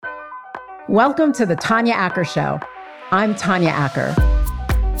Welcome to the Tanya Acker Show. I'm Tanya Acker.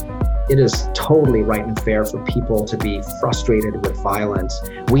 It is totally right and fair for people to be frustrated with violence.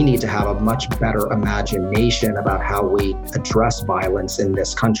 We need to have a much better imagination about how we address violence in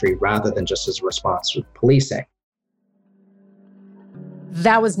this country rather than just as a response to policing.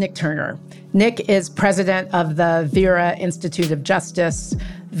 That was Nick Turner. Nick is president of the Vera Institute of Justice.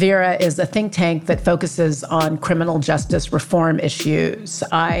 Vera is a think tank that focuses on criminal justice reform issues.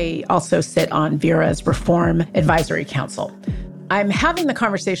 I also sit on Vera's Reform Advisory Council. I'm having the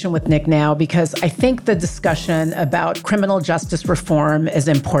conversation with Nick now because I think the discussion about criminal justice reform is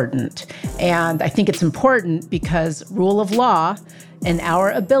important. And I think it's important because rule of law and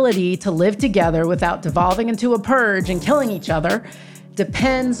our ability to live together without devolving into a purge and killing each other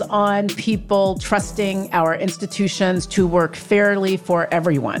depends on people trusting our institutions to work fairly for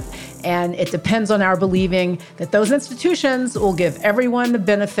everyone. And it depends on our believing that those institutions will give everyone the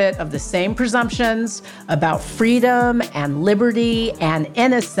benefit of the same presumptions about freedom and liberty and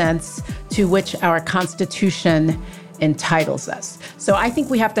innocence to which our Constitution entitles us. So I think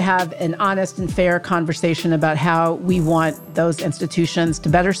we have to have an honest and fair conversation about how we want those institutions to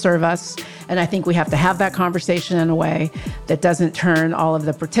better serve us. And I think we have to have that conversation in a way that doesn't turn all of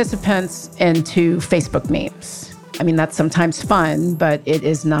the participants into Facebook memes. I mean, that's sometimes fun, but it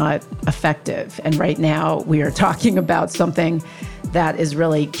is not effective. And right now we are talking about something that is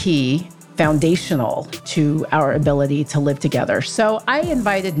really key, foundational to our ability to live together. So I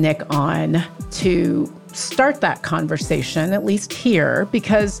invited Nick on to start that conversation, at least here,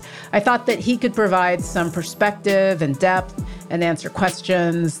 because I thought that he could provide some perspective and depth and answer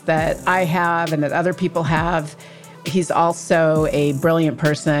questions that I have and that other people have. He's also a brilliant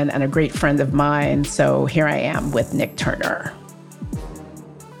person and a great friend of mine. So here I am with Nick Turner.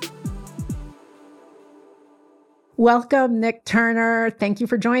 Welcome, Nick Turner. Thank you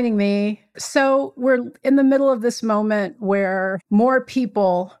for joining me. So we're in the middle of this moment where more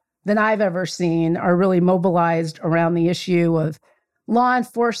people than I've ever seen are really mobilized around the issue of law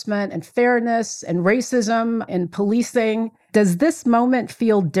enforcement and fairness and racism and policing. Does this moment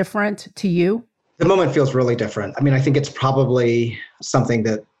feel different to you? The moment feels really different. I mean, I think it's probably something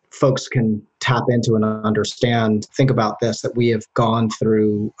that folks can tap into and understand. Think about this, that we have gone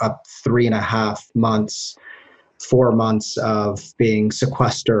through 3.5 months, 4 months of being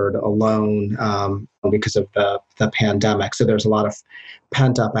sequestered alone because of the pandemic. So there's a lot of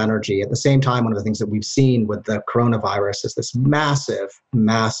pent up energy. At the same time, one of the things that we've seen with the coronavirus is this massive,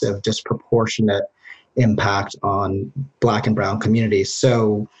 massive disproportionate impact on Black and Brown communities.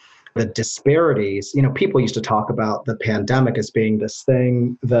 So the disparities, people used to talk about the pandemic as being this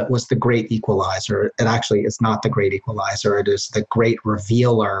thing that was the great equalizer. It actually is not the great equalizer. It is the great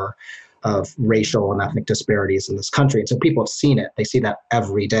revealer of racial and ethnic disparities in this country. And so people have seen it. They see that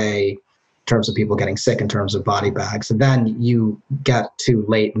every day in terms of people getting sick, in terms of body bags. And then you get to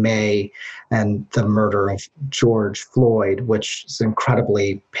late May and the murder of George Floyd, which is an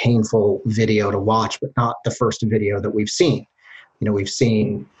incredibly painful video to watch, but not the first video that we've seen. We've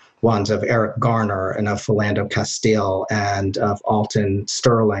seen ones of Eric Garner and of Philando Castile and of Alton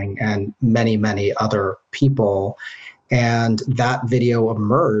Sterling and many, many other people. And that video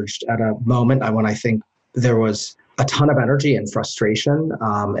emerged at a moment when I think there was a ton of energy and frustration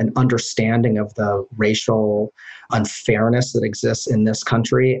and understanding of the racial unfairness that exists in this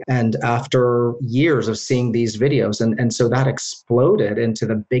country. And after years of seeing these videos, and so that exploded into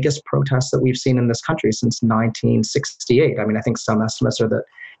the biggest protests that we've seen in this country since 1968. I mean, I think some estimates are that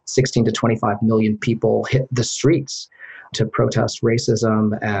 16 to 25 million people hit the streets to protest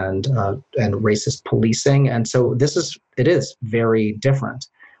racism and racist policing. And so it is very different.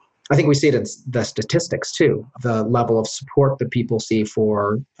 I think we see it in the statistics too. The level of support that people see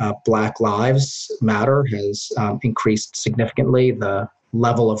for Black Lives Matter has increased significantly. The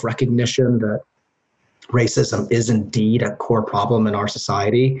level of recognition that racism is indeed a core problem in our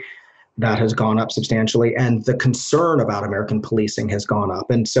society, that has gone up substantially. And the concern about American policing has gone up.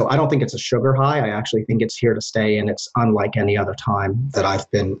 And so I don't think it's a sugar high. I actually think it's here to stay. And it's unlike any other time that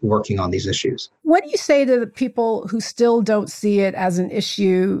I've been working on these issues. What do you say to the people who still don't see it as an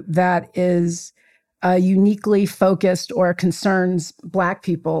issue that is uniquely focused or concerns Black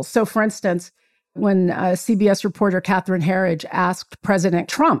people? So for instance, when CBS reporter Catherine Herridge asked President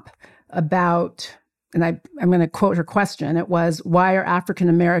Trump about, and I'm going to quote her question. It was, why are African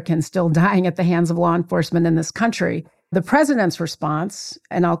Americans still dying at the hands of law enforcement in this country? The president's response,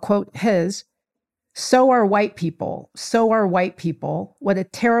 and I'll quote his, so are white people. So are white people. What a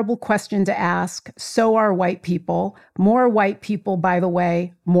terrible question to ask. So are white people. More white people, by the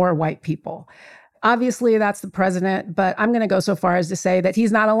way, more white people. Obviously, that's the president, but I'm going to go so far as to say that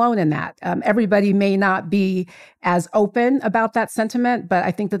he's not alone in that. Everybody may not be as open about that sentiment, but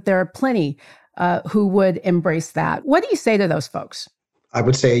I think that there are plenty who would embrace that. What do you say to those folks? I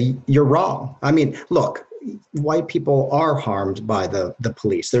would say you're wrong. I mean, look, white people are harmed by the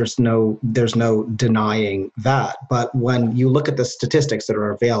police. There's no denying that. But when you look at the statistics that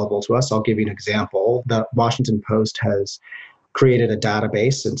are available to us, I'll give you an example. The Washington Post has created a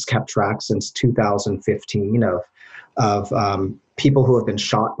database and it's kept track since 2015 of people who have been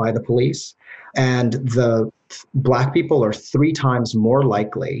shot by the police. And the Black people are 3 times more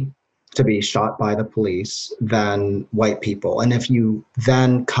likely to be shot by the police than white people. And if you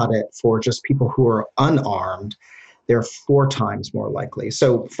then cut it for just people who are unarmed, they're 4 times more likely.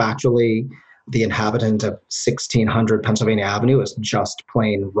 So factually, the inhabitant of 1600 Pennsylvania Avenue is just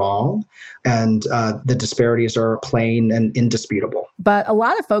plain wrong. And the disparities are plain and indisputable. But a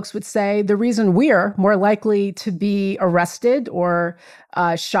lot of folks would say the reason we're more likely to be arrested or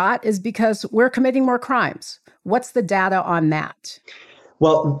shot is because we're committing more crimes. What's the data on that?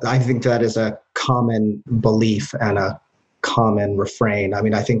 Well, I think that is a common belief and a common refrain. I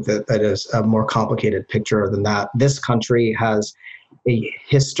mean, I think that is a more complicated picture than that. This country has a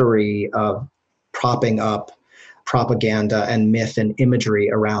history of propping up propaganda and myth and imagery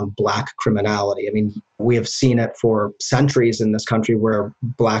around Black criminality. I mean, we have seen it for centuries in this country where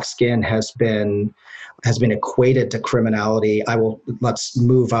Black skin has been equated to criminality. Let's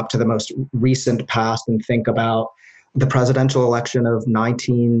move up to the most recent past and think about the presidential election of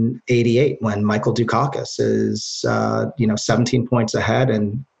 1988, when Michael Dukakis is 17 points ahead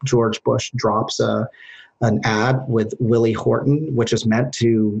and George Bush drops an ad with Willie Horton, which is meant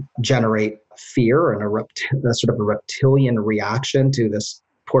to generate fear and a sort of a reptilian reaction to this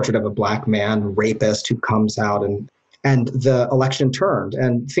portrait of a Black man rapist who comes out, and the election turned.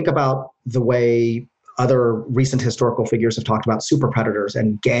 And think about the way other recent historical figures have talked about super predators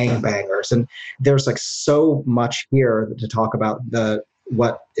and gangbangers. And there's like so much here to talk about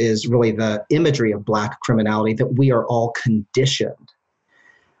what is really the imagery of Black criminality that we are all conditioned.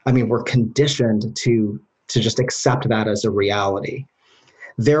 I mean, we're conditioned to just accept that as a reality.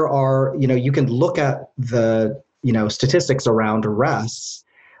 There are, you can look at the, statistics around arrests.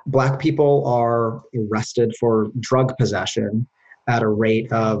 Black people are arrested for drug possession at a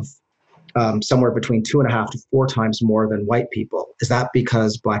rate of somewhere between 2.5 to 4 times more than white people. Is that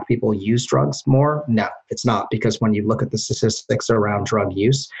because Black people use drugs more? No, it's not, because when you look at the statistics around drug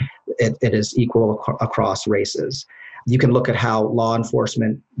use, it is equal across races. You can look at how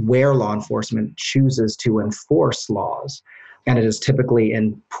where law enforcement chooses to enforce laws. And it is typically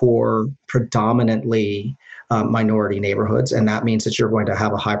in poor, predominantly minority neighborhoods. And that means that you're going to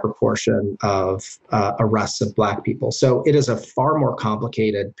have a high proportion of arrests of Black people. So it is a far more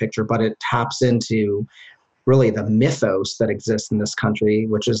complicated picture, but it taps into really the mythos that exists in this country,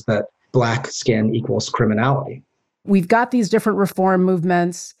 which is that Black skin equals criminality. We've got these different reform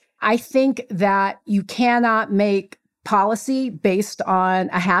movements. I think that you cannot make policy based on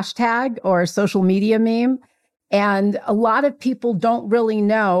a hashtag or a social media meme. And a lot of people don't really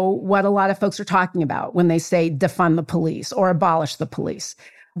know what a lot of folks are talking about when they say defund the police or abolish the police.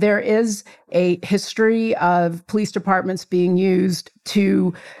 There is a history of police departments being used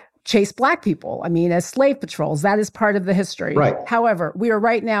to chase Black people. I mean, as slave patrols, that is part of the history. Right. However, we are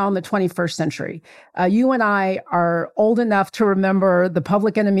right now in the 21st century. You and I are old enough to remember the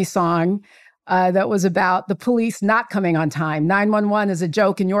Public Enemy song that was about the police not coming on time. 911 is a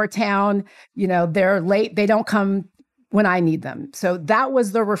joke in your town. They're late. They don't come when I need them. So that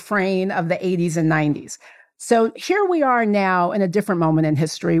was the refrain of the 80s and 90s. So here we are now in a different moment in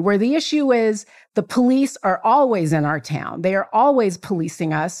history where the issue is the police are always in our town. They are always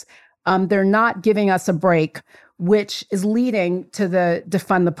policing us. They're not giving us a break, which is leading to the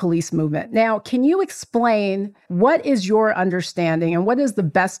defund the police movement. Now, can you explain what is your understanding and what is the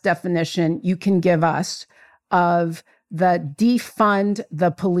best definition you can give us of the defund the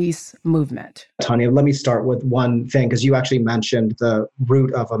police movement? Tanya, let me start with one thing, because you actually mentioned the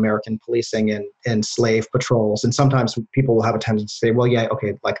root of American policing in slave patrols. And sometimes people will have a tendency to say, well, yeah,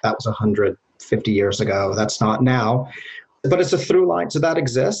 okay, like that was 150 years ago. That's not now. But it's a through line, so that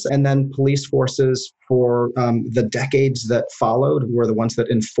exists. And then police forces for the decades that followed were the ones that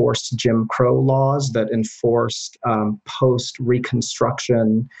enforced Jim Crow laws, that enforced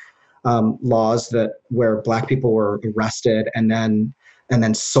post-Reconstruction laws where Black people were arrested and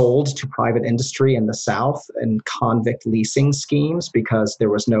then sold to private industry in the South in convict leasing schemes because there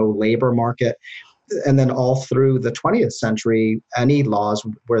was no labor market. And then all through the 20th century, any laws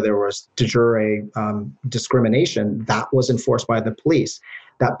where there was de jure discrimination, that was enforced by the police.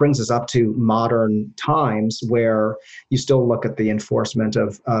 that brings us up to modern times where you still look at the enforcement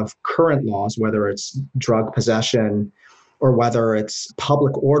of current laws, whether it's drug possession or whether it's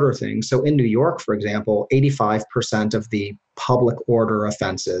public order things. So in New York, for example, 85% of the public order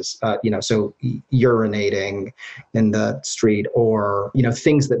offenses, so urinating in the street or,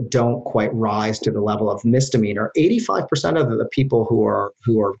 things that don't quite rise to the level of misdemeanor, 85% of the people who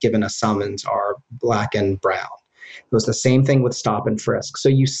are given a summons are Black and brown. It was the same thing with stop and frisk. So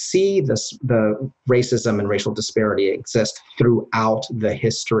you see the racism and racial disparity exist throughout the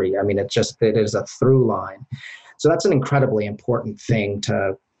history. I mean, it is a through line. So that's an incredibly important thing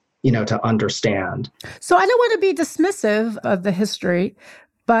to understand. So I don't want to be dismissive of the history,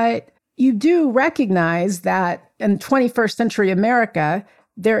 but you do recognize that in 21st century America,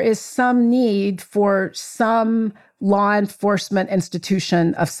 there is some need for some law enforcement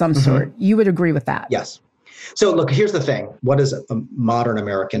institution of some sort. You would agree with that? Yes. So look, here's the thing. What is modern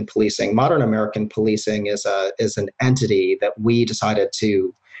American policing? Modern American policing is an entity that we decided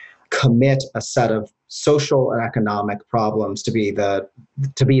to commit a set of social and economic problems to be the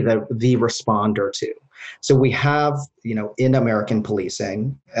responder to. So we have, in American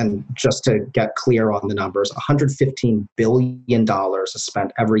policing, and just to get clear on the numbers, $115 billion is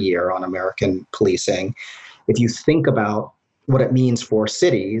spent every year on American policing. If you think about what it means for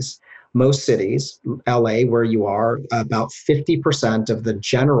cities, most cities, LA, where you are, about 50% of the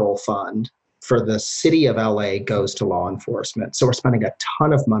general fund for the city of LA goes to law enforcement. So we're spending a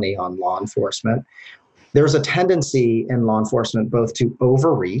ton of money on law enforcement. There's a tendency in law enforcement both to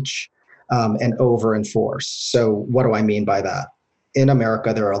overreach and over-enforce. So what do I mean by that? In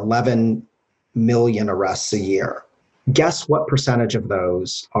America, there are 11 million arrests a year. Guess what percentage of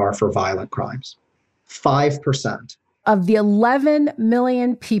those are for violent crimes? 5%. Of the 11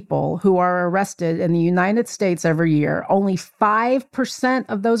 million people who are arrested in the United States every year, only 5%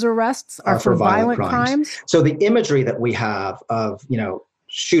 of those arrests are for violent crimes. So the imagery that we have of,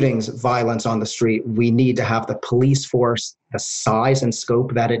 shootings, violence on the street, we need to have the police force, the size and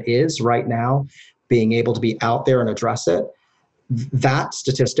scope that it is right now, being able to be out there and address it. That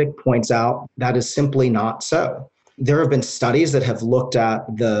statistic points out that is simply not so. There have been studies that have looked at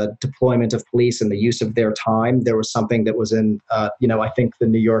the deployment of police and the use of their time. There was something that was in, I think the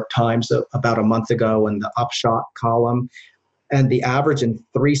New York Times about a month ago in the Upshot column. And the average in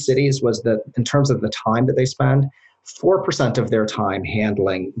 3 cities was that in terms of the time that they spend, 4% of their time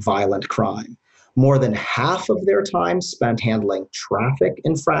handling violent crime. More than half of their time spent handling traffic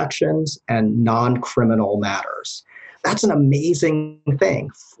infractions and non-criminal matters. That's an amazing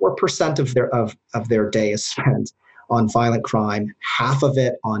thing. 4% of their day is spent on violent crime, half of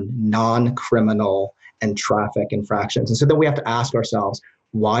it on non-criminal and traffic infractions. And so then we have to ask ourselves,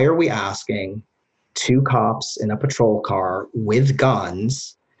 why are we asking 2 cops in a patrol car with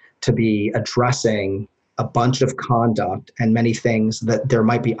guns to be addressing a bunch of conduct and many things that there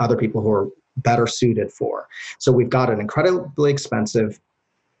might be other people who are better suited for? So we've got an incredibly expensive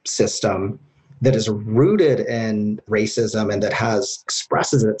system that is rooted in racism and that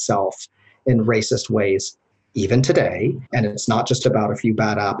expresses itself in racist ways even today. And it's not just about a few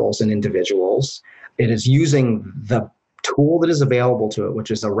bad apples and individuals. It is using the tool that is available to it,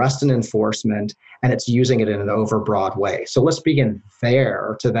 which is arrest and enforcement, and it's using it in an overbroad way. So let's begin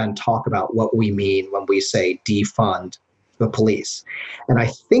there to then talk about what we mean when we say defund the police. And I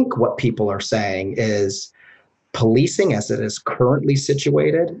think what people are saying is policing as it is currently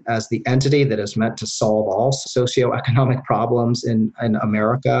situated as the entity that is meant to solve all socioeconomic problems in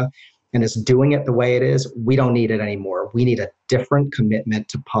America and is doing it the way it is, we don't need it anymore. We need a different commitment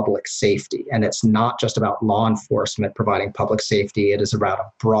to public safety. And it's not just about law enforcement providing public safety. It is about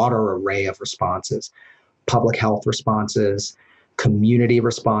a broader array of responses, public health responses, community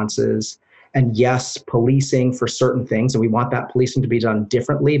responses, and yes, policing for certain things. And we want that policing to be done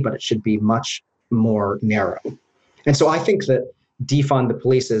differently, but it should be much more narrow. And so I think that defund the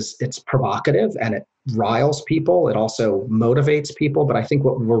police it's provocative and it riles people. It also motivates people. But I think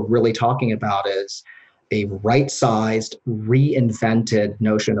what we're really talking about is a right-sized, reinvented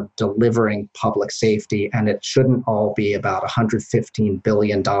notion of delivering public safety. And it shouldn't all be about $115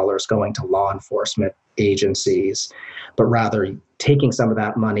 billion going to law enforcement agencies, but rather taking some of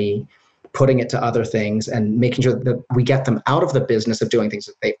that money, putting it to other things, and making sure that we get them out of the business of doing things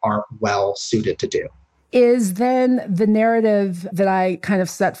that they aren't well suited to do. Is then the narrative that I kind of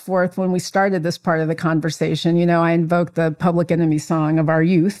set forth when we started this part of the conversation, I invoked the Public Enemy song of our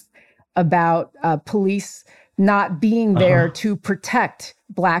youth about police not being there to protect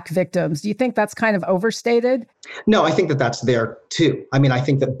Black victims. Do you think that's kind of overstated? No, I think that that's there too. I mean, I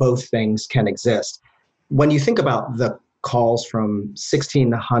think that both things can exist. When you think about the calls from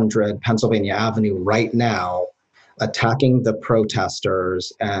 1600 Pennsylvania Avenue right now, attacking the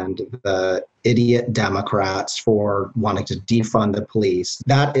protesters and the idiot Democrats for wanting to defund the police.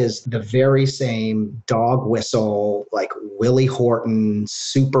 That is the very same dog whistle, like Willie Horton,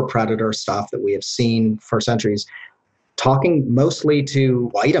 super predator stuff that we have seen for centuries, talking mostly to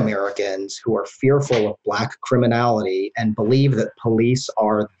white Americans who are fearful of Black criminality and believe that police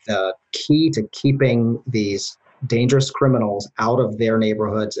are the key to keeping these dangerous criminals out of their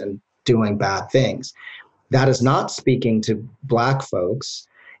neighborhoods and doing bad things. That is not speaking to Black folks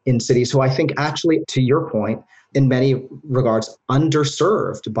in cities who I think actually, to your point, in many regards,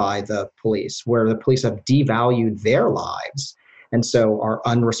 underserved by the police, where the police have devalued their lives and so are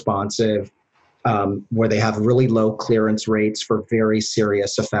unresponsive, where they have really low clearance rates for very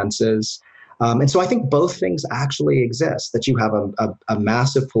serious offenses. And so I think both things actually exist, that you have a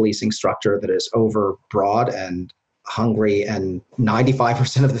massive policing structure that is overbroad and hungry, and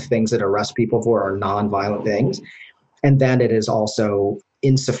 95% of the things that arrest people for are nonviolent things. And then it is also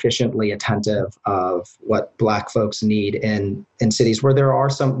insufficiently attentive of what Black folks need in cities where there are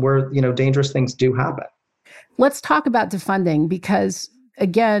where dangerous things do happen. Let's talk about defunding, because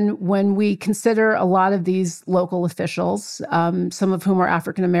again, when we consider a lot of these local officials, some of whom are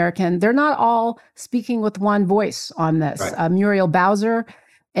African American, they're not all speaking with one voice on this. Right. Muriel Bowser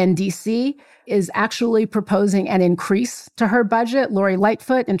in DC is actually proposing an increase to her budget. Lori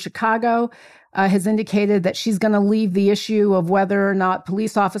Lightfoot in Chicago has indicated that she's going to leave the issue of whether or not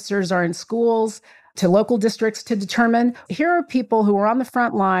police officers are in schools to local districts to determine. Here are people who are on the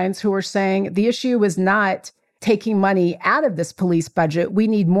front lines who are saying the issue is not taking money out of this police budget. We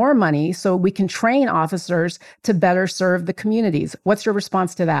need more money so we can train officers to better serve the communities. What's your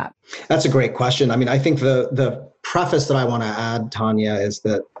response to that? That's a great question. I mean, I think the preface that I want to add, Tanya, is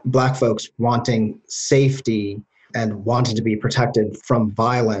that Black folks wanting safety and wanting to be protected from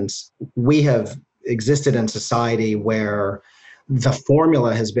violence, we have existed in society where the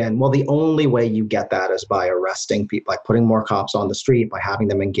formula has been, well, the only way you get that is by arresting people, by putting more cops on the street, by having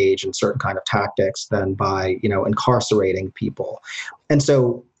them engage in certain kind of tactics than by, incarcerating people. And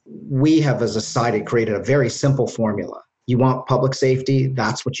so we have, as a society, created a very simple formula. You want public safety,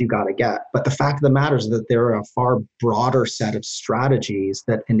 that's what you got to get. But the fact of the matter is that there are a far broader set of strategies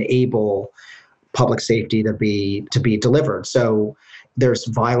that enable public safety to be delivered. So there's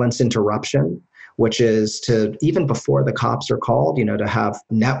violence interruption, which is to, even before the cops are called, to have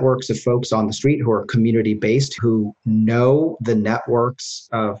networks of folks on the street who are community-based, who know the networks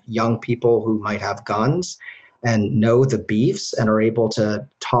of young people who might have guns and know the beefs and are able to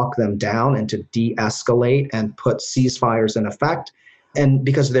talk them down and to de-escalate and put ceasefires in effect, and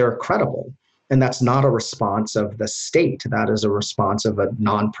because they're credible. And that's not a response of the state. That is a response of a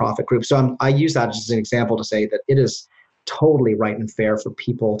nonprofit group. So I use that as an example to say that it is totally right and fair for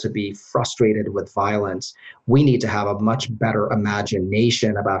people to be frustrated with violence. We need to have a much better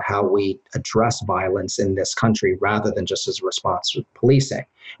imagination about how we address violence in this country rather than just as a response to policing.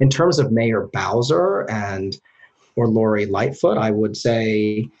 In terms of Mayor Bowser or Lori Lightfoot, I would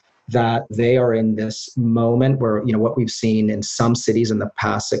say that they are in this moment where, what we've seen in some cities in the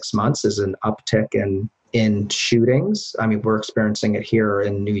past 6 months is an uptick in shootings. I mean, we're experiencing it here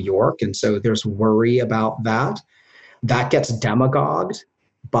in New York. And so there's worry about that. That gets demagogued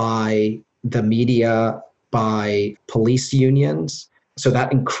by the media, by police unions. So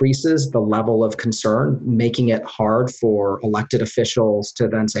that increases the level of concern, making it hard for elected officials to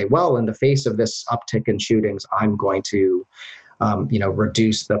then say, well, in the face of this uptick in shootings, I'm going to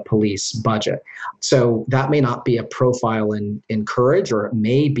reduce the police budget. So that may not be a profile in courage, or it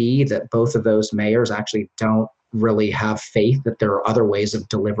may be that both of those mayors actually don't really have faith that there are other ways of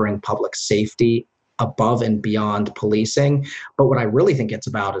delivering public safety above and beyond policing. But what I really think it's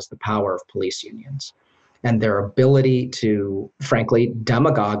about is the power of police unions and their ability to, frankly,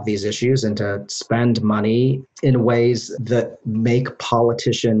 demagogue these issues and to spend money in ways that make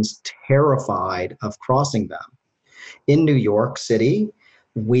politicians terrified of crossing them. In New York City,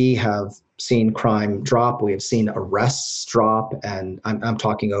 we have seen crime drop. We have seen arrests drop, and I'm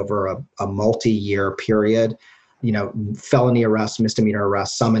talking over a multi-year period. Felony arrests, misdemeanor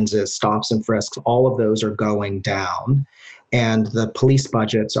arrests, summonses, stops and frisks, all of those are going down, and the police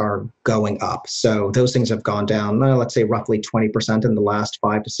budgets are going up. So those things have gone down, let's say roughly 20% in the last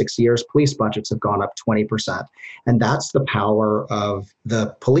 5 to 6 years. Police budgets have gone up 20%. And that's the power of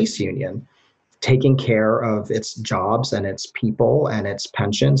the police union. taking care of its jobs and its people and its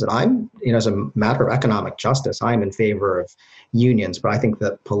pensions. And I'm, as a matter of economic justice, I'm in favor of unions, but I think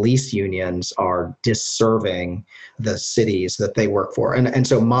that police unions are disserving the cities that they work for. And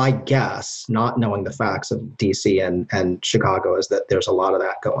so my guess, not knowing the facts of DC and Chicago, is that there's a lot of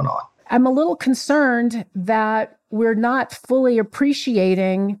that going on. I'm a little concerned that we're not fully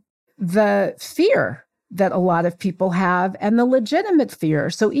appreciating the fear that a lot of people have and the legitimate fear.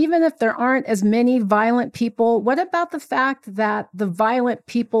 So even if there aren't as many violent people, what about the fact that the violent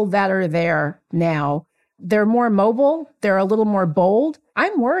people that are there now, they're more mobile, they're a little more bold?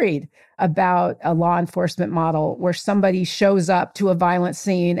 I'm worried about a law enforcement model where somebody shows up to a violent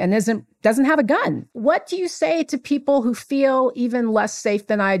scene and doesn't have a gun. What do you say to people who feel even less safe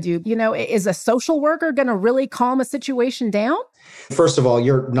than I do? Is a social worker going to really calm a situation down? First of all,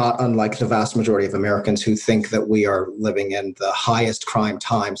 you're not unlike the vast majority of Americans who think that we are living in the highest crime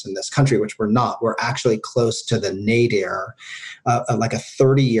times in this country, which we're not. We're actually close to the nadir, like a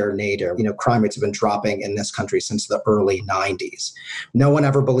 30-year nadir. Crime rates have been dropping in this country since the early 90s. No one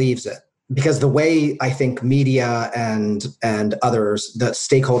ever believes it. Because the way I think media and others, the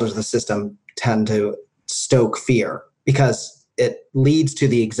stakeholders of the system, tend to stoke fear, because it leads to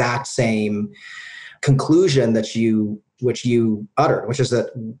the exact same conclusion which you uttered, which is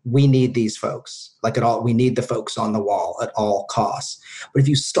that we need these folks, we need the folks on the wall at all costs. But if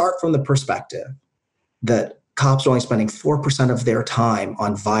you start from the perspective that cops are only spending 4% of their time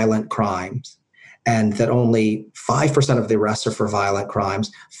on violent crimes, and that only 5% of the arrests are for violent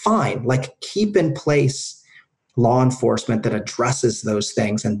crimes, fine. Keep in place law enforcement that addresses those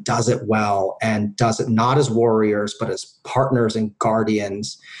things and does it well, and does it not as warriors, but as partners and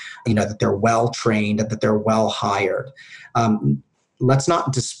guardians, that they're well trained and that they're well hired. Let's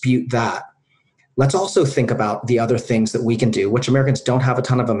not dispute that. Let's also think about the other things that we can do, which Americans don't have a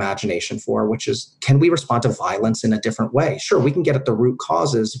ton of imagination for, which is, can we respond to violence in a different way? Sure, we can get at the root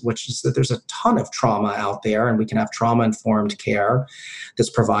causes, which is that there's a ton of trauma out there, and we can have trauma-informed care that's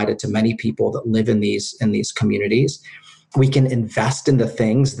provided to many people that live in these communities. We can invest in the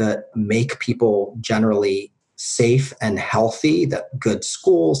things that make people generally safe and healthy, that good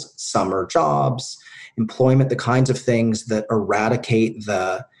schools, summer jobs, employment, the kinds of things that eradicate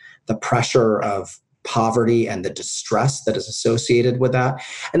the pressure of poverty and the distress that is associated with that.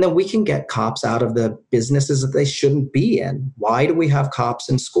 And then we can get cops out of the businesses that they shouldn't be in. Why do we have cops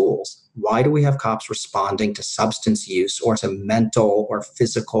in schools? Why do we have cops responding to substance use or to mental or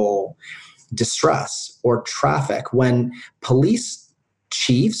physical distress or traffic, when police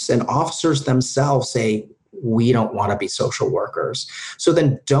chiefs and officers themselves say, we don't want to be social workers? So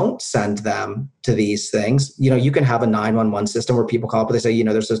then don't send them to these things. You can have a 911 system where people call up and they say,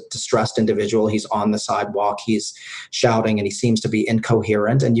 there's a distressed individual. He's on the sidewalk. He's shouting and he seems to be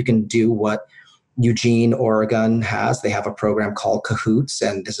incoherent. And you can do what Eugene, Oregon has. They have a program called Cahoots,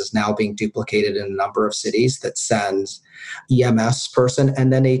 and this is now being duplicated in a number of cities, that sends EMS person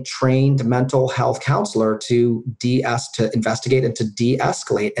and then a trained mental health counselor to investigate and to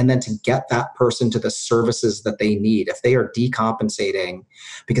de-escalate, and then to get that person to the services that they need. If they are decompensating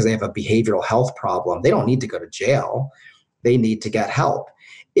because they have a behavioral health problem, they don't need to go to jail. They need to get help.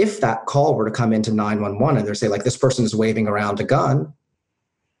 If that call were to come into 911 and they say, this person is waving around a gun,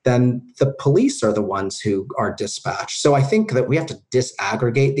 then the police are the ones who are dispatched. So I think that we have to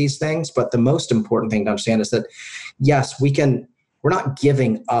disaggregate these things. But the most important thing to understand is that, yes, we're not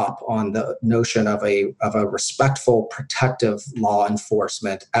giving up on the notion of a respectful, protective law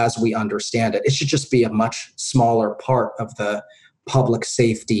enforcement as we understand it. It should just be a much smaller part of the public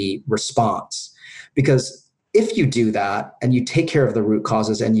safety response. Because if you do that and you take care of the root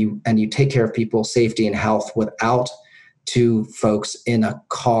causes and you take care of people's safety and health without two folks in a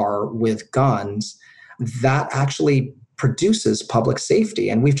car with guns, that actually produces public safety.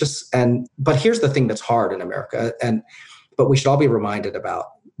 And but here's the thing that's hard in America, but we should all be reminded about.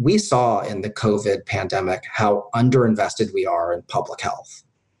 We saw in the COVID pandemic how underinvested we are in public health.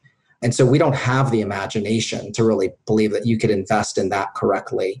 And so we don't have the imagination to really believe that you could invest in that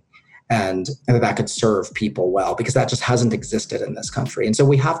correctly and that could serve people well, because that just hasn't existed in this country. And so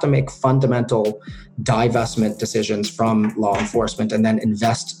we have to make fundamental divestment decisions from law enforcement and then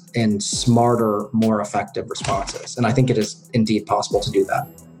invest in smarter, more effective responses. And I think it is indeed possible to do that.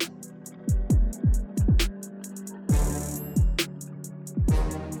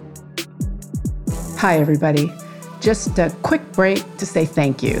 Hi, everybody. Just a quick break to say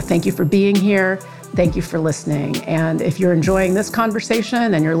thank you. Thank you for being here. Thank you for listening. And if you're enjoying this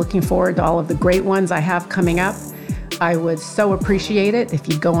conversation and you're looking forward to all of the great ones I have coming up, I would so appreciate it if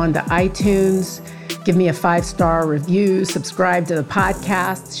you go onto iTunes, give me a 5-star review, subscribe to the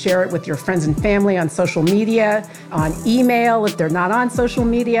podcast, share it with your friends and family on social media, on email if they're not on social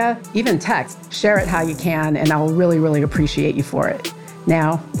media, even text. Share it how you can, and I will really, really appreciate you for it.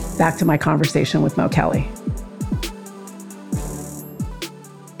 Now, back to my conversation with Mo Kelly.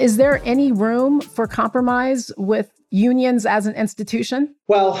 Is there any room for compromise with unions as an institution?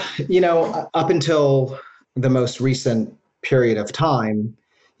 Well, up until the most recent period of time,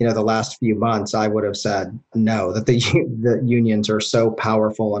 the last few months, I would have said no, that the unions are so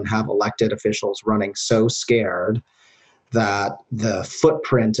powerful and have elected officials running so scared that the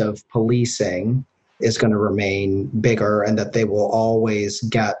footprint of policing is going to remain bigger and that they will always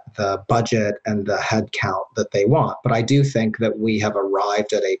get the budget and the head count that they want. But I do think that we have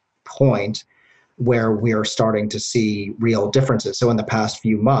arrived at a point where we're starting to see real differences. So in the past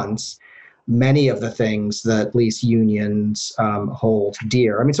few months, many of the things that police unions hold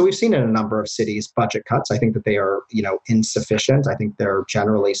dear. So we've seen in a number of cities budget cuts. I think that they are, insufficient. I think they're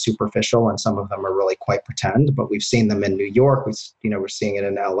generally superficial, and some of them are really quite pretend. But we've seen them in New York. We're seeing it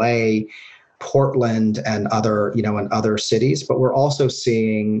in LA, Portland, and other cities. But we're also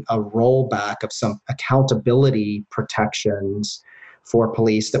seeing a rollback of some accountability protections for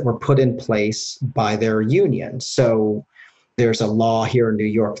police that were put in place by their unions. So there's a law here in New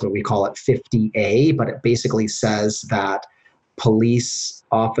York that we call it 50A, but it basically says that police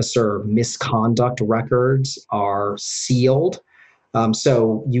officer misconduct records are sealed.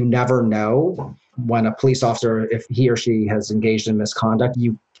 So you never know when a police officer, if he or she has engaged in misconduct,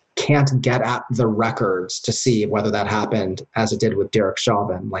 you can't get at the records to see whether that happened, as it did with Derek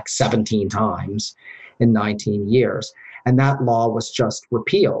Chauvin, like 17 times in 19 years. And that law was just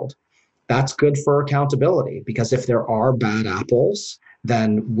repealed. That's good for accountability, because if there are bad apples,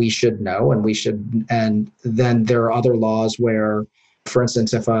 then we should know, and then there are other laws where, for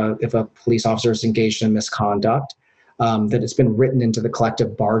instance, if a police officer is engaged in misconduct, that it's been written into the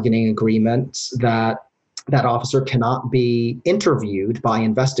collective bargaining agreements that that officer cannot be interviewed by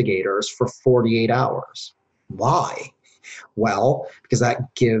investigators for 48 hours. Why? Well, because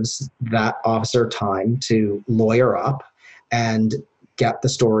that gives that officer time to lawyer up and get the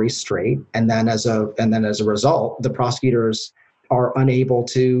story straight, and then as a result, the prosecutors are unable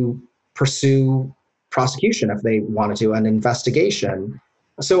to pursue prosecution if they wanted to, an investigation.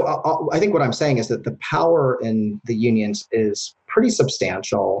 So I think what I'm saying is that the power in the unions is pretty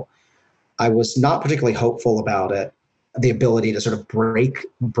substantial. I was not particularly hopeful about it, the ability to sort of break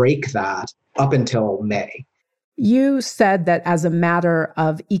that up until May. You said that as a matter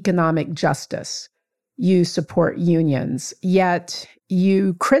of economic justice, you support unions, yet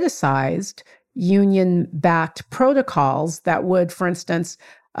you criticized union-backed protocols that would, for instance,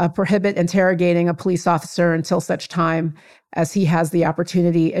 prohibit interrogating a police officer until such time as he has the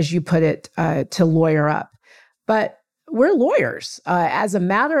opportunity, as you put it, to lawyer up. But we're lawyers as a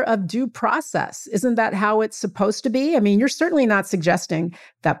matter of due process. Isn't that how it's supposed to be? You're certainly not suggesting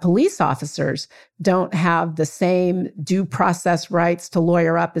that police officers don't have the same due process rights to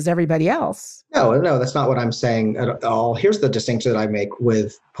lawyer up as everybody else. No, that's not what I'm saying at all. Here's the distinction that I make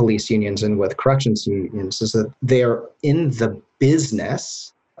with police unions and with corrections unions, is that they're in the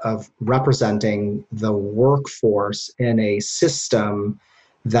business of representing the workforce in a system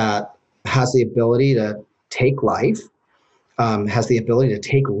that has the ability to take life, has the ability to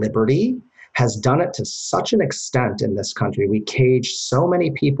take liberty, has done it to such an extent in this country. We cage so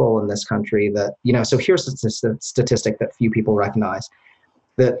many people in this country that, so here's the statistic that few people recognize,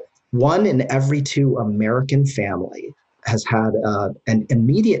 that 1 in every 2 American family has had an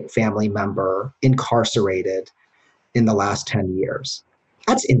immediate family member incarcerated in the last 10 years.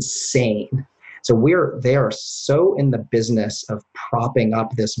 That's insane. So they are so in the business of propping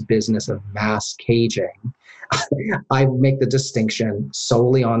up this business of mass caging. I make the distinction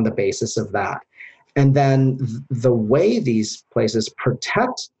solely on the basis of that. And then the way these places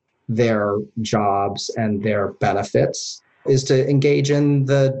protect their jobs and their benefits is to engage in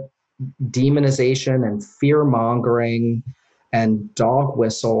the demonization and fear-mongering and dog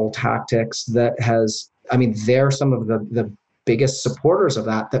whistle tactics that they're some of the biggest supporters of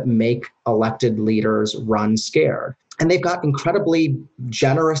that make elected leaders run scared. And they've got incredibly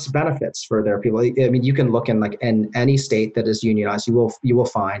generous benefits for their people. You can look in any state that is unionized, you will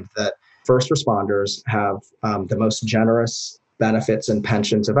find that first responders have the most generous benefits and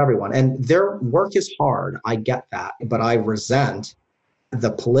pensions of everyone. And their work is hard. I get that, but I resent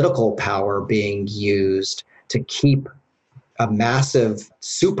the political power being used to keep a massive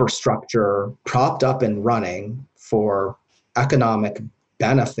superstructure propped up and running for economic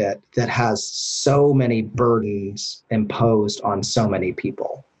benefit that has so many burdens imposed on so many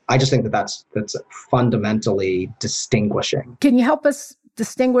people. I just think that that's fundamentally distinguishing. Can you help us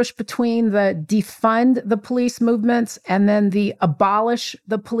distinguish between the defund the police movements and then the abolish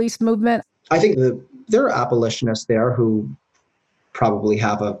the police movement? I think there are abolitionists there who probably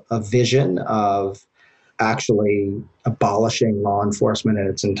have a vision of actually abolishing law enforcement in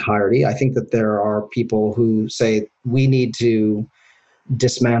its entirety. I think that there are people who say we need to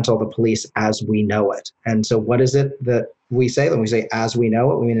dismantle the police as we know it. And so what is it that we say? When we say as we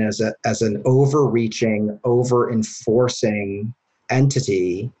know it, we mean as an overreaching, over-enforcing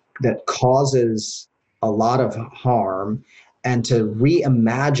entity that causes a lot of harm, and to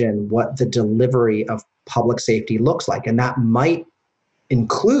reimagine what the delivery of public safety looks like. And that might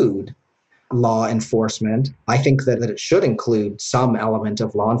include law enforcement. I think that it should include some element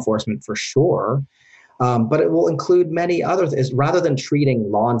of law enforcement for sure. But it will include many other things. Rather than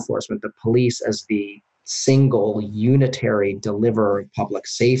treating law enforcement, the police, as the single unitary deliverer of public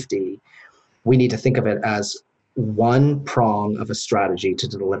safety, we need to think of it as one prong of a strategy to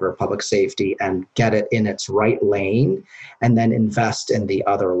deliver public safety and get it in its right lane, and then invest in the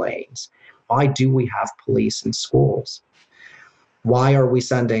other lanes. Why do we have police in schools? Why are we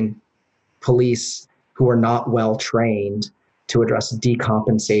sending police who are not well trained to address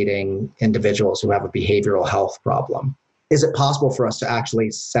decompensating individuals who have a behavioral health problem? Is it possible for us to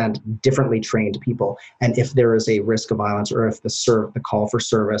actually send differently trained people? And if there is a risk of violence, or if the call for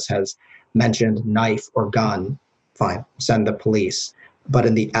service has mentioned knife or gun, fine, send the police. But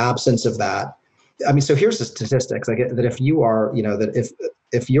in the absence of that, I mean, so here's the statistics, like that if you are, that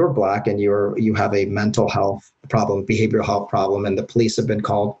if you're Black and you have a mental health problem, behavioral health problem, and the police have been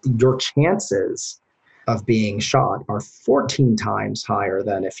called, your chances of being shot are 14 times higher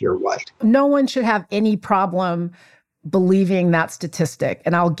than if you're white. No one should have any problem believing that statistic.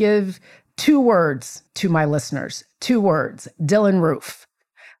 And I'll give 2 words to my listeners. 2 words: Dylan Roof.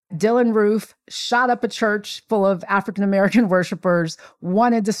 Dylan Roof shot up a church full of African-American worshipers,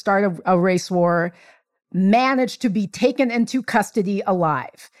 wanted to start a race war, managed to be taken into custody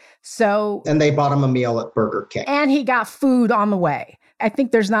alive. And they bought him a meal at Burger King. And he got food on the way. I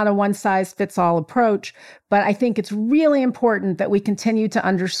think there's not a one-size-fits-all approach, but I think it's really important that we continue to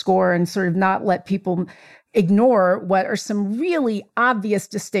underscore and sort of not let people ignore what are some really obvious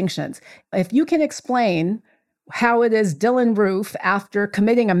distinctions. If you can explain how it is Dylan Roof, after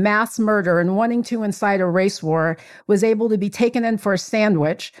committing a mass murder and wanting to incite a race war, was able to be taken in for a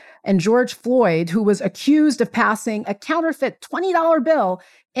sandwich, and George Floyd, who was accused of passing a counterfeit $20 bill,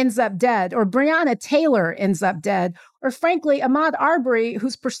 ends up dead, or Breonna Taylor ends up dead, or frankly, Ahmaud Arbery,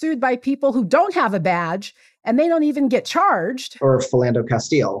 who's pursued by people who don't have a badge and they don't even get charged. Or Philando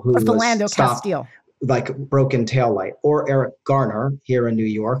Castile, who was stopped, like broken taillight, or Eric Garner here in New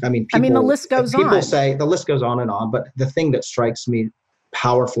York. I mean, the list goes on. People say the list goes on and on, but the thing that strikes me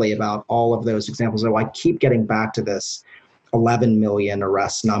powerfully about all of those examples, though I keep getting back to this 11 million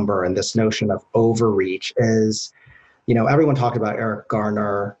arrest number and this notion of overreach, is, everyone talked about Eric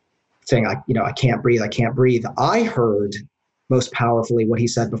Garner saying, I can't breathe. I heard most powerfully what he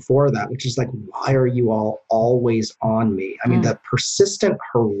said before that, which is like, why are you all always on me? I mean, the persistent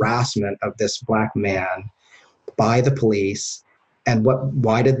harassment of this Black man by the police. And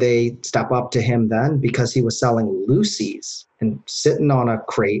why did they step up to him then? Because he was selling Lucy's and sitting on a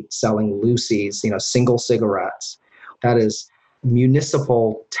crate selling Lucy's, single cigarettes. That is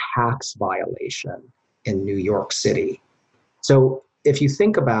municipal tax violation in New York City. So if you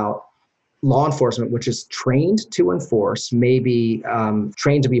think about law enforcement, which is trained to enforce, maybe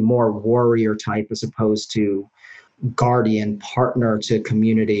trained to be more warrior type as opposed to guardian, partner to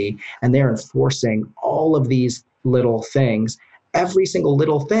community, and they're enforcing all of these little things. Every single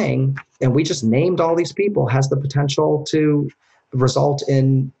little thing, and we just named all these people, has the potential to result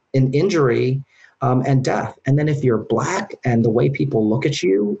in injury and death. And then if you're Black and the way people look at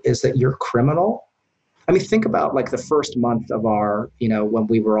you is that you're criminal. I mean, think about like the first month of our, when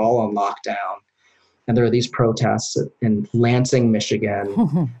we were all on lockdown, and there are these protests in Lansing,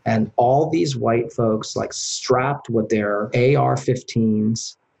 Michigan, and all these white folks like strapped with their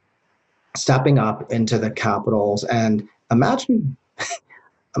AR-15s, stepping up into the capitals. And imagine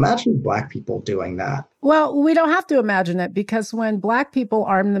Black people doing that. Well, we don't have to imagine it, because when Black people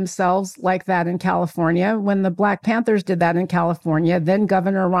armed themselves like that in California, when the Black Panthers did that in California, then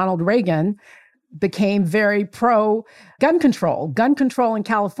Governor Ronald Reagan became very pro-gun control. Gun control in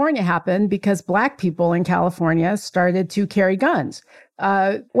California happened because Black people in California started to carry guns.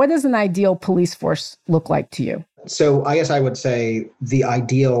 What does an ideal police force look like to you? So I guess I would say the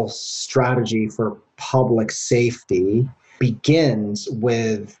ideal strategy for public safety begins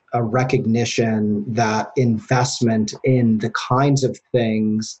with a recognition that investment in the kinds of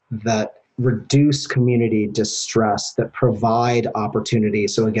things that reduce community distress, that provide opportunity.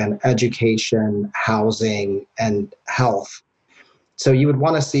 So again, education, housing, and health. So you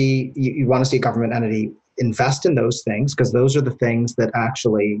want to see a government entity invest in those things, because those are the things that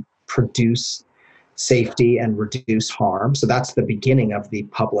actually produce safety and reduce harm. So that's the beginning of the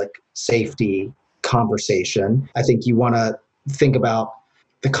public safety conversation. I think you want to think about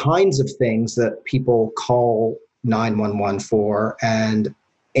the kinds of things that people call 911 for and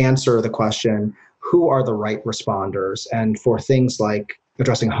answer the question, who are the right responders? And for things like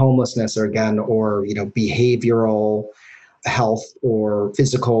addressing homelessness or behavioral health or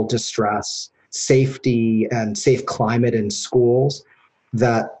physical distress, safety and safe climate in schools,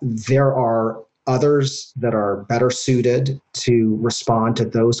 that there are others that are better suited to respond to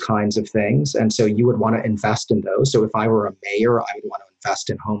those kinds of things. And so you would want to invest in those. So if I were a mayor, I would want to invest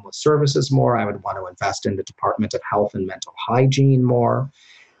in homeless services more. I would want to invest in the Department of Health and Mental Hygiene more.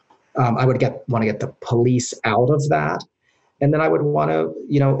 I would want to get the police out of that. And then I would want to,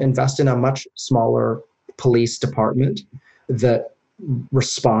 invest in a much smaller police department that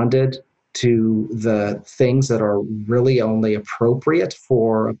responded to the things that are really only appropriate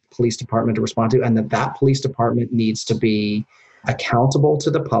for a police department to respond to, and that police department needs to be accountable to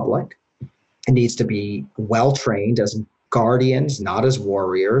the public. It needs to be well-trained as guardians, not as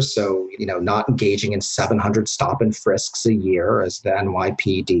warriors. So, not engaging in 700 stop and frisks a year as the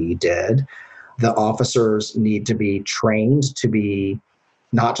NYPD did. The officers need to be trained to be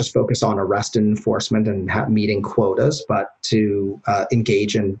not just focus on arrest and enforcement and meeting quotas, but to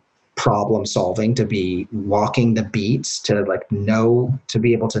engage in problem solving, to be walking the beats, to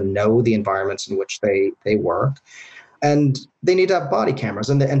be able to know the environments in which they work. And they need to have body cameras.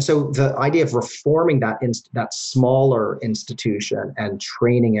 And so the idea of reforming that smaller institution and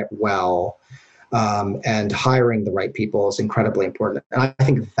training it well, and hiring the right people is incredibly important. And I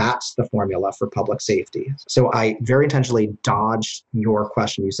think that's the formula for public safety. So I very intentionally dodged your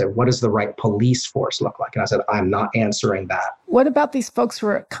question. You said, what does the right police force look like? And I said, I'm not answering that. What about these folks who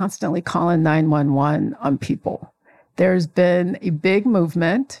are constantly calling 911 on people? There's been a big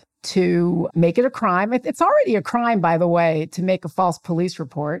movement to make it a crime. It's already a crime, by the way, to make a false police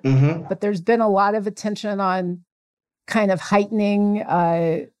report. Mm-hmm. But there's been a lot of attention on kind of heightening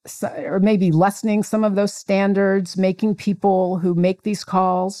or maybe lessening some of those standards, making people who make these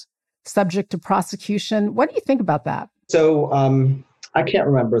calls subject to prosecution. What do you think about that? So I can't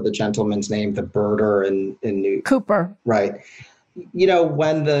remember the gentleman's name, the birder in New Cooper. Right.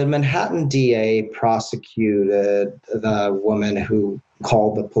 When the Manhattan DA prosecuted the woman who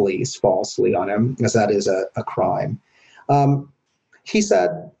called the police falsely on him, because that is a crime, he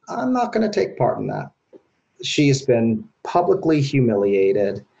said, I'm not going to take part in that. She has been publicly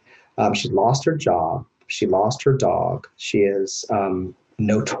humiliated. She lost her job. She lost her dog. She is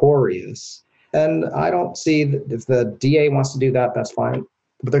notorious. And I don't see if the DA wants to do that, that's fine.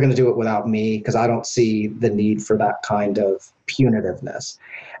 But they're going to do it without me, because I don't see the need for that kind of punitiveness.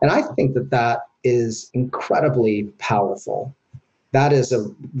 And I think that is incredibly powerful. That is a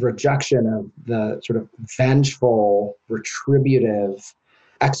rejection of the sort of vengeful, retributive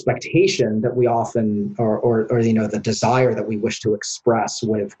expectation that we often, or the desire that we wish to express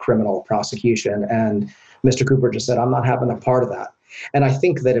with criminal prosecution. And Mr. Cooper just said, I'm not having a part of that. And I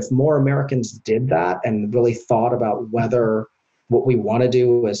think that if more Americans did that and really thought about whether what we want to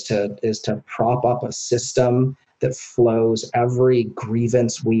do is to prop up a system that flows every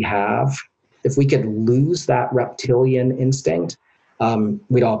grievance we have, if we could lose that reptilian instinct,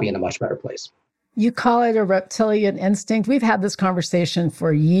 we'd all be in a much better place. You call it a reptilian instinct. We've had this conversation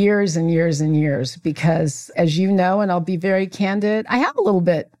for years and years and years because, as you know, and I'll be very candid, I have a little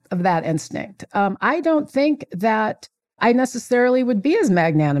bit of that instinct. I don't think that I necessarily would be as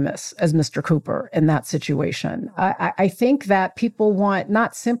magnanimous as Mr. Cooper in that situation. I think that people want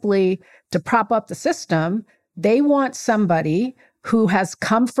not simply to prop up the system, they want somebody who has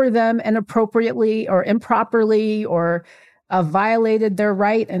come for them inappropriately or improperly or violated their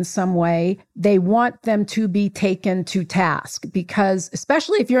right in some way. They want them to be taken to task because,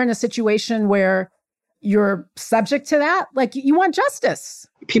 especially if you're in a situation where you're subject to that, like you want justice.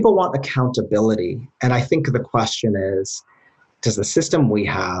 People want accountability. And I think the question is, does the system we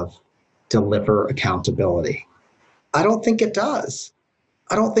have deliver accountability? I don't think it does.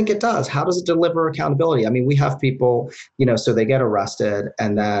 How does it deliver accountability? I mean, we have people, so they get arrested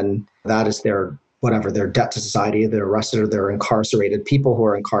and then that is their debt to society. They're arrested or they're incarcerated. People who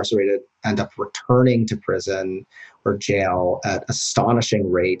are incarcerated end up returning to prison or jail at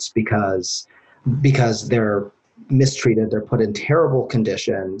astonishing rates because they're mistreated, they're put in terrible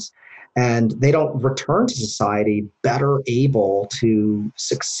conditions, and they don't return to society better able to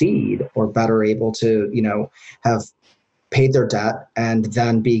succeed or better able to, have paid their debt and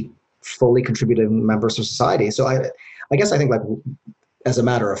then be fully contributing members of society. So I guess I think like as a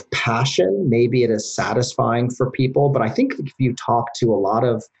matter of passion, maybe it is satisfying for people. But I think if you talk to a lot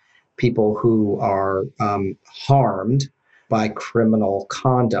of people who are harmed by criminal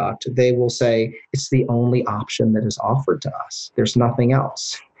conduct, they will say it's the only option that is offered to us. There's nothing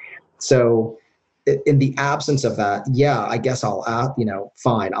else. So in the absence of that, yeah, I guess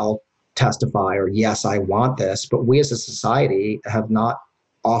fine, I'll testify, or yes, I want this. But we as a society have not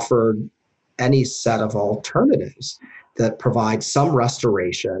offered any set of alternatives that provide some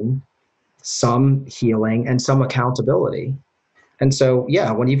restoration, some healing, and some accountability. And so,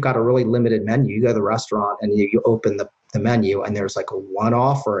 yeah, when you've got a really limited menu, you go to the restaurant and you open the menu and there's like a one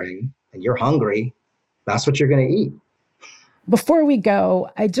offering and you're hungry, that's what you're going to eat. Before we go,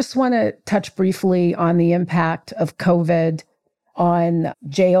 I just want to touch briefly on the impact of COVID on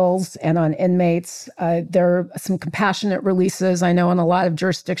jails and on inmates. There are some compassionate releases. I know in a lot of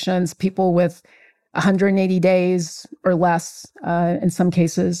jurisdictions, people with 180 days or less, in some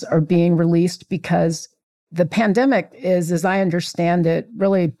cases, are being released because the pandemic is, as I understand it,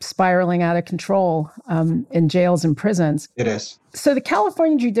 really spiraling out of control in jails and prisons. It is. So the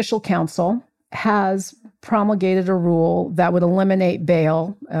California Judicial Council has promulgated a rule that would eliminate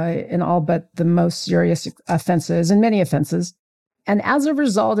bail in all but the most serious offenses and many offenses. And as a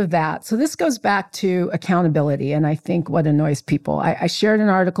result of that, so this goes back to accountability, and I think what annoys people. I shared an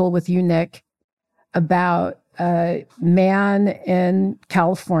article with you, Nick, about a man in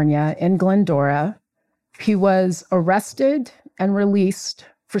California, in Glendora. He was arrested and released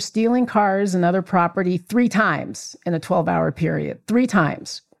for stealing cars and other property 3 times in a 12-hour period, 3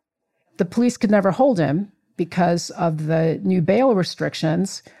 times. The police could never hold him because of the new bail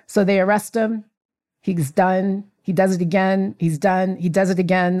restrictions. So they arrest him. He's done. He does it again. He's done. He does it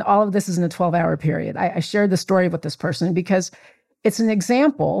again. All of this is in a 12-hour period. I shared the story with this person because it's an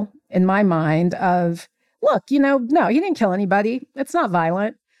example in my mind of, look, no, he didn't kill anybody. It's not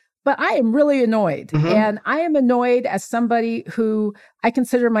violent. But I am really annoyed. Mm-hmm. And I am annoyed as somebody who I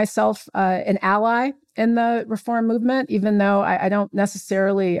consider myself an ally in the reform movement, even though I don't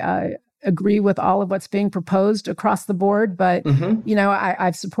necessarily agree with all of what's being proposed across the board. But, mm-hmm.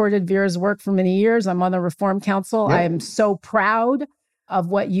 I've supported Vera's work for many years. I'm on the Reform Council. Yep. I am so proud of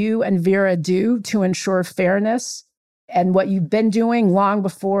what you and Vera do to ensure fairness and what you've been doing long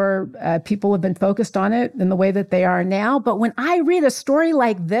before people have been focused on it in the way that they are now. But when I read a story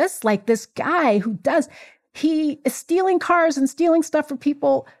like this guy he is stealing cars and stealing stuff for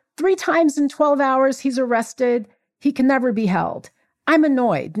people 3 times in 12 hours, he's arrested, he can never be held. I'm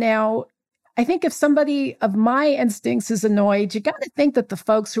annoyed. Now, I think if somebody of my instincts is annoyed, you got to think that the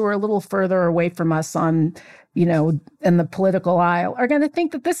folks who are a little further away from us on, in the political aisle are going to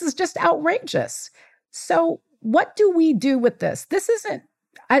think that this is just outrageous. So what do we do with this? This isn't,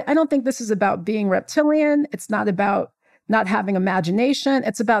 I don't think this is about being reptilian. It's not about not having imagination.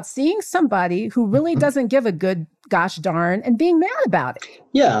 It's about seeing somebody who really doesn't give a good gosh darn and being mad about it.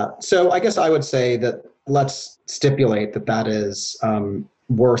 Yeah. So I guess I would say that let's stipulate that is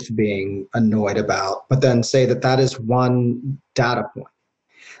worth being annoyed about, but then say that is one data point.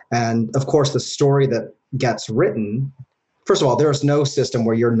 And of course, the story that gets written, first of all, there is no system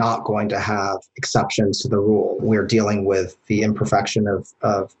where you're not going to have exceptions to the rule. We're dealing with the imperfection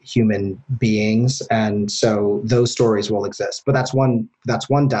of human beings. And so those stories will exist. But that's one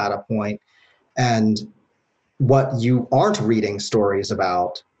data point. And what you aren't reading stories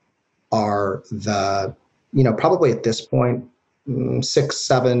about are the, probably at this point, 6,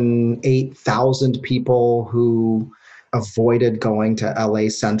 7, 8,000 people who avoided going to LA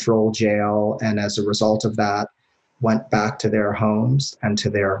Central Jail. And as a result of that, went back to their homes and to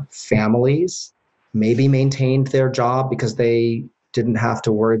their families, maybe maintained their job because they didn't have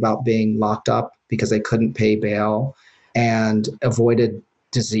to worry about being locked up because they couldn't pay bail, and avoided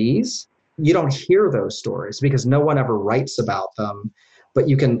disease. You don't hear those stories because no one ever writes about them. But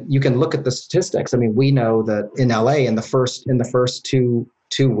you can look at the statistics. I mean, we know that in LA in the first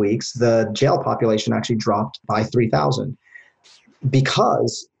 2 weeks, the jail population actually dropped by 3,000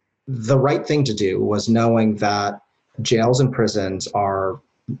 because the right thing to do was knowing that jails and prisons are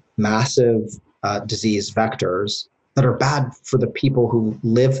massive disease vectors that are bad for the people who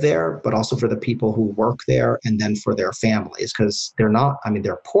live there, but also for the people who work there, and then for their families, because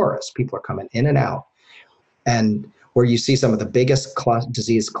they're porous. People are coming in and out. And where you see some of the biggest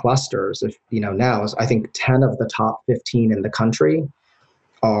disease clusters, now is I think 10 of the top 15 in the country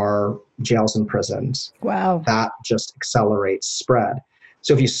are jails and prisons. Wow. That just accelerates spread.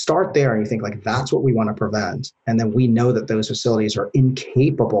 So if you start there and you think like, that's what we want to prevent, and then we know that those facilities are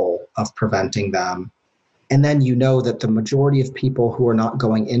incapable of preventing them, and then you know that the majority of people who are not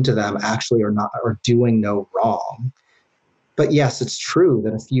going into them actually are doing no wrong. But yes, it's true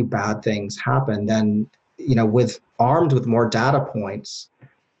that a few bad things happen. Then, armed with more data points,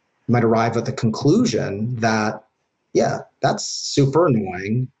 you might arrive at the conclusion that, yeah, that's super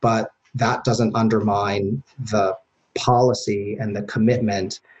annoying, but that doesn't undermine the policy and the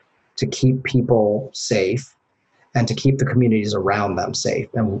commitment to keep people safe and to keep the communities around them safe.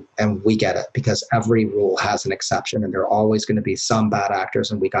 And we get it, because every rule has an exception, and there are always going to be some bad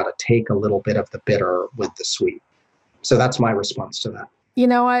actors, and we got to take a little bit of the bitter with the sweet. So that's my response to that. You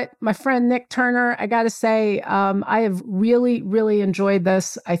know what, my friend Nick Turner, I got to say, I have really, really enjoyed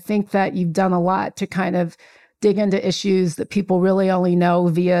this. I think that you've done a lot to kind of dig into issues that people really only know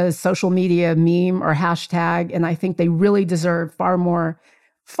via social media meme or hashtag. And I think they really deserve far more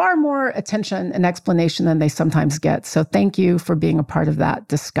attention and explanation than they sometimes get. So thank you for being a part of that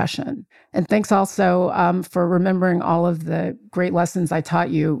discussion. And thanks also for remembering all of the great lessons I taught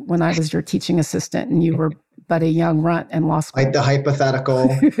you when I was your teaching assistant and you were but a young runt in law school. The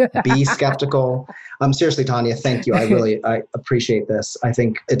hypothetical, be skeptical. Seriously, Tanya, thank you. I appreciate this. I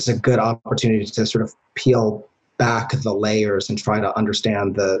think it's a good opportunity to sort of peel back the layers and try to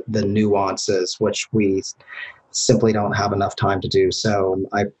understand the nuances, which we simply don't have enough time to do. So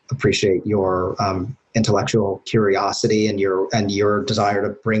I appreciate your intellectual curiosity and your desire to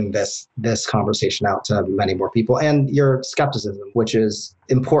bring this conversation out to many more people, and your skepticism, which is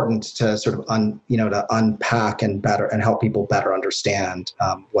important to sort of to unpack and help people better understand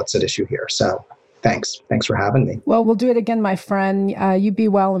what's at issue here. So thanks for having me. Well, we'll do it again, my friend. You be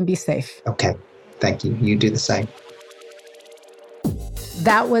well and be safe. Okay, thank you. You do the same.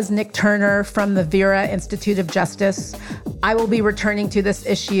 That was Nick Turner from the Vera Institute of Justice. I will be returning to this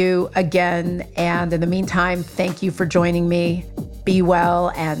issue again. And in the meantime, thank you for joining me. Be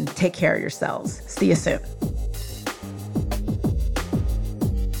well and take care of yourselves. See you soon.